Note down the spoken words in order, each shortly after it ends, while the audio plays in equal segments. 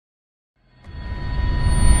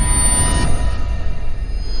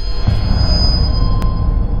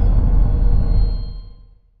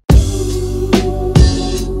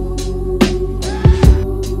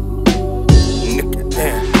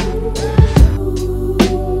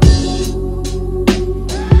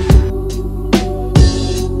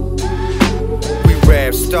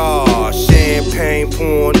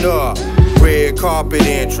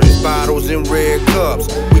bottles in red cups.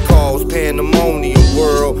 We cause pandemonium,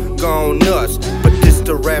 world gone nuts. But this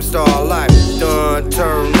the rap star life, done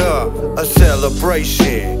turn up. A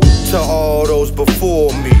celebration to all those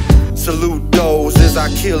before me. Salute those as I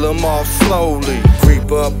kill them off slowly.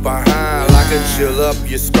 Creep up behind like a chill up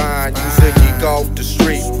your spine. Use a geek off the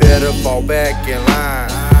street, better fall back in line.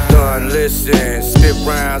 Done listen, spit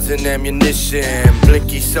rounds and ammunition.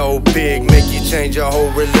 Blicky so big, make you change your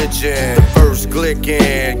whole religion. The first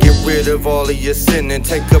glicking, get rid of all of your sinning.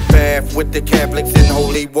 Take a bath with the Catholics in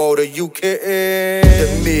holy water, you kidding?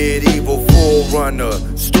 The medieval forerunner,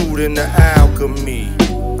 student of alchemy.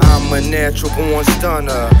 I'm a natural born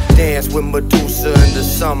stunner. Dance with Medusa in the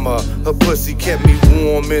summer. Her pussy kept me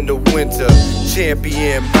warm in the winter.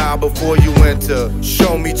 Champion, bow before you enter.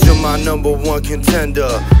 Show me to my #1 contender.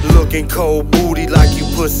 Looking cold booty like you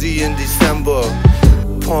pussy in December.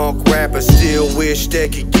 Punk rappers still wish they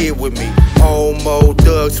could get with me. Homo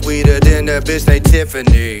thug sweeter than that bitch named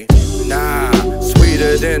Tiffany. Nah,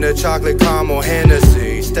 sweeter than a chocolate caramel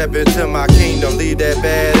Hennessy. Step into my kingdom, leave that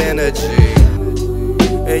bad energy.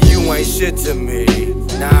 And you ain't shit to me.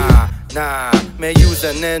 Nah, man, you's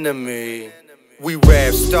an enemy. We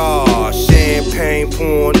rap stars, champagne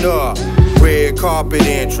pouring up. Red carpet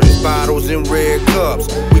entrance, bottles in red cups.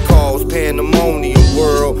 We cause pandemonium,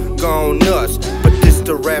 world gone nuts. But this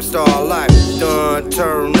the rap star life, done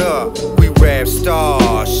turn up. We rap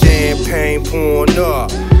stars, champagne pouring up.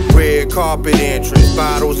 Red carpet entrance,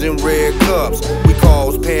 bottles in red cups. We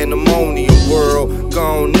cause pandemonium, world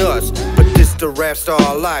gone nuts. But this the rap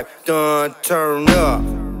star life, done turn up.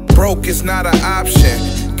 Broke is not an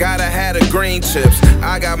option, gotta have the green chips.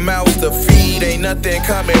 I got mouths to feed, ain't nothing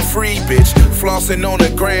coming free, bitch. Flossing on the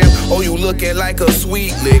gram, oh you looking like a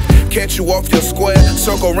sweet lick. Catch you off your square,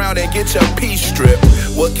 circle around and get your piece stripped.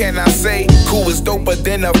 What can I say? Cool is doper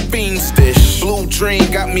than a fiend's dish. Blue dream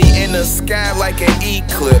got me in the sky like an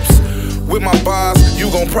eclipse. With my bars,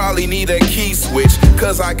 you gon' probably need a key switch.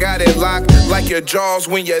 Cause I got it locked like your jaws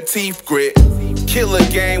when your teeth grit. Killer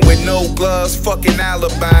game with no gloves, fucking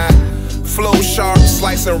alibi. Flow sharp,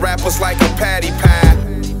 slicing rappers like a patty pie.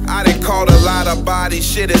 I done caught a lot of bodies,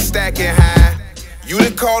 shit is stacking high. You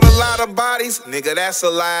done caught a lot of bodies? Nigga, that's a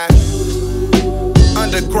lie.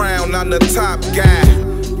 Underground, I'm the top guy.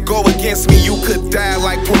 Go against me, you could die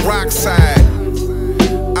like peroxide.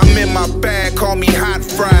 I'm in my bag, call me hot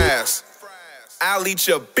fries. I'll eat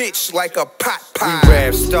your bitch like a pot pie. We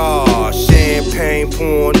rap stars, champagne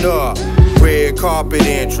pouring up. Red carpet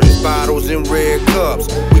entrance, bottles in red cups.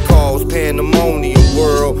 We cause pandemonium,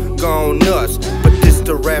 world gone nuts. But this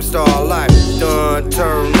the rap star life, done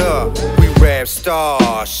turn up. We rap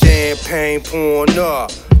stars, champagne pouring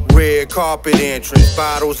up. Red carpet entrance,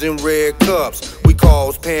 bottles in red cups. We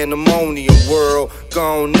cause pandemonium, world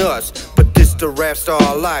gone nuts. But this the rap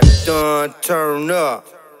star life, done turn up.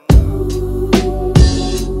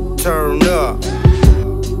 Turn up.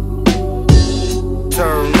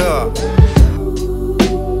 Turn up.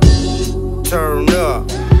 Turn up.